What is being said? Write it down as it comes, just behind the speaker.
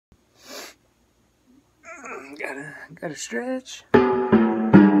Gotta stretch.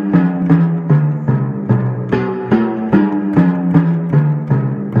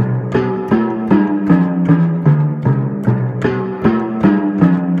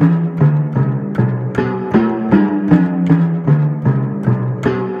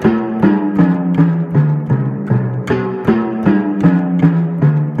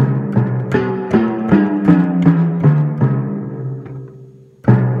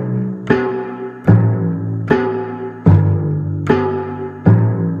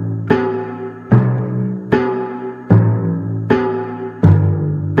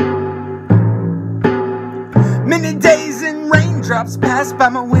 Many days and raindrops pass by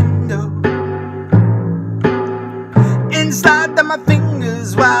my window and slide down my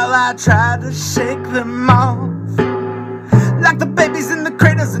fingers while I try to shake them off. Like the babies in the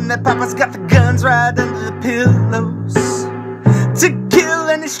cradles and their papa's got the guns right under the pillows to kill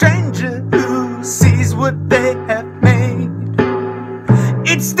any stranger who sees what they have made.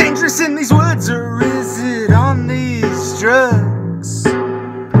 It's dangerous in these woods, or is it on these drugs?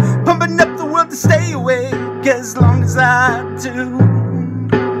 Pumping up the world to stay awake as long as I do.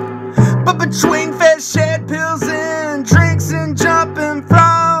 But between fair shared pills and drinks and jumping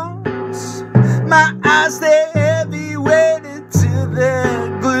frogs, my eyes stay heavy, weighted till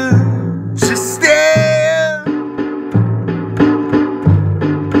they're glued. Just stare,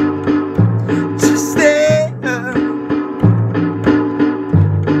 just stare,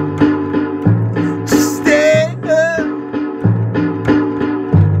 just stare,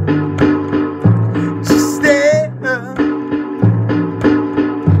 just stare.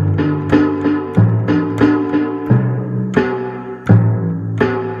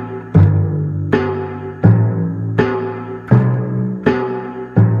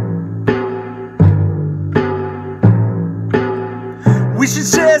 We should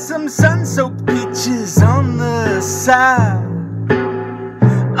share some sun-soaked beaches on the side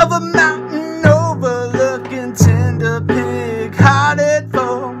of a mountain overlooking tender pig-hearted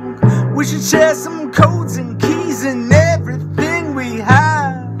folk. We should share some codes and keys and everything we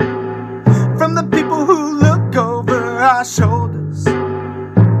have from the people who look over our shoulders.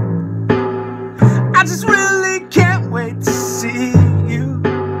 I just really can't wait to see you,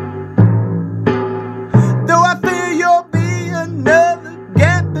 though I fear you'll be another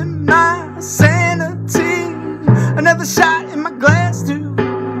gap in my sanity, another shot in my glass to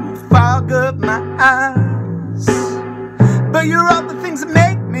fog up my eyes. But you're all the things that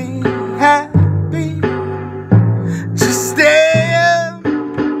make me happy. Just stare,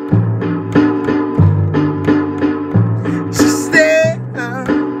 just stare,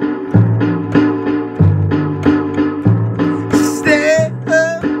 just stare,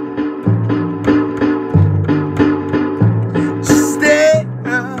 just stare.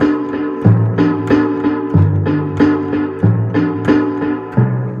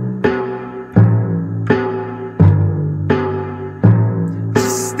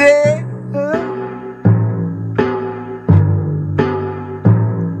 Just stare.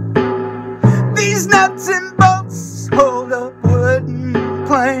 These nuts and bolts hold up wooden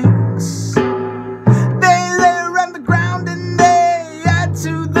planks. They lay around the ground and they add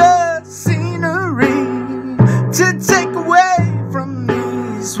to the scenery to take away from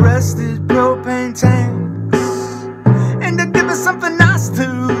these rusted propane tanks and to give us something nice to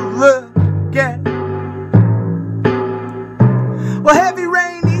look at. Well, heavy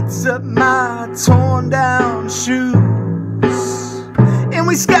rain eats up my torn down shoes, and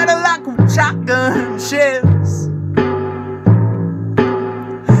we scatter like shotgun shells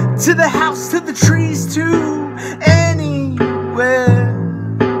to the house, to the trees, to anywhere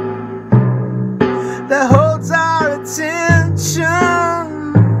that holds our attention.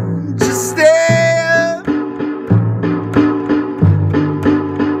 Just stare,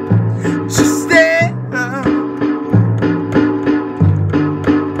 just stare,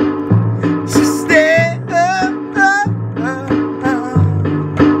 just stare,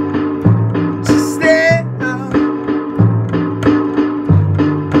 just stare.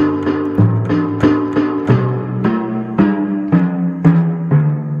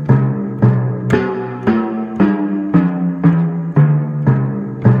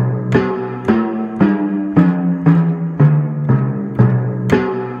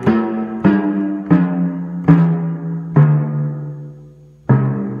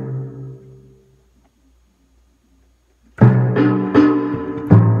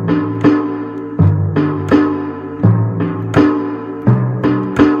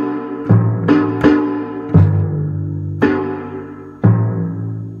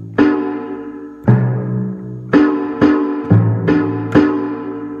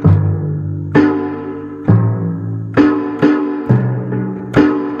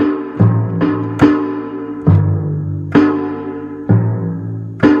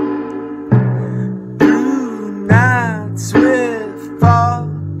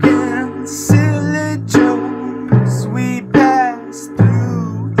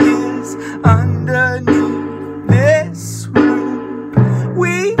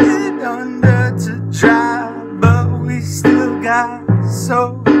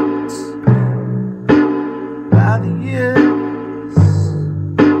 soaked by the years,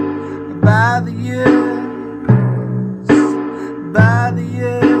 by the years, by the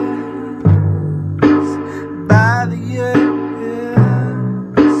years, by the years,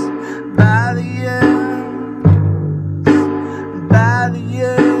 by the years, by the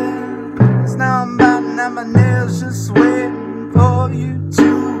years. Now I'm biting at my nails, just waiting for you to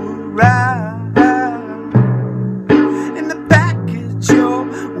arrive. In the package, you're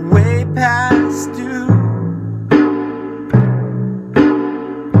way past due.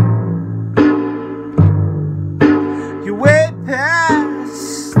 You're way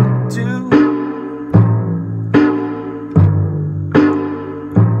past due.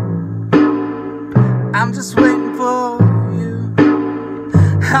 I'm just waiting for you.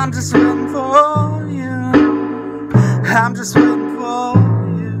 I'm just waiting for you. I'm just waiting for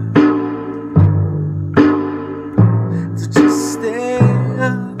you to just stay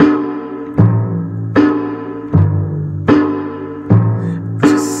up.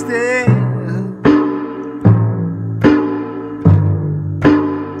 Just stay up.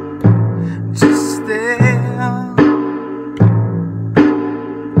 Just stay up.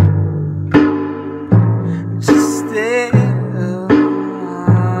 Just stay up.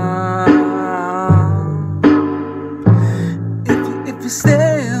 If you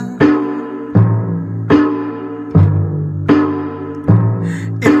stay up,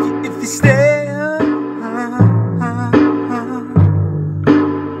 if you stay up,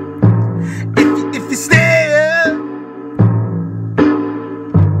 if you stay up,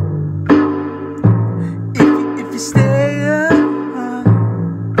 if you stay up,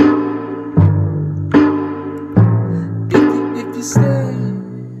 if you stay up.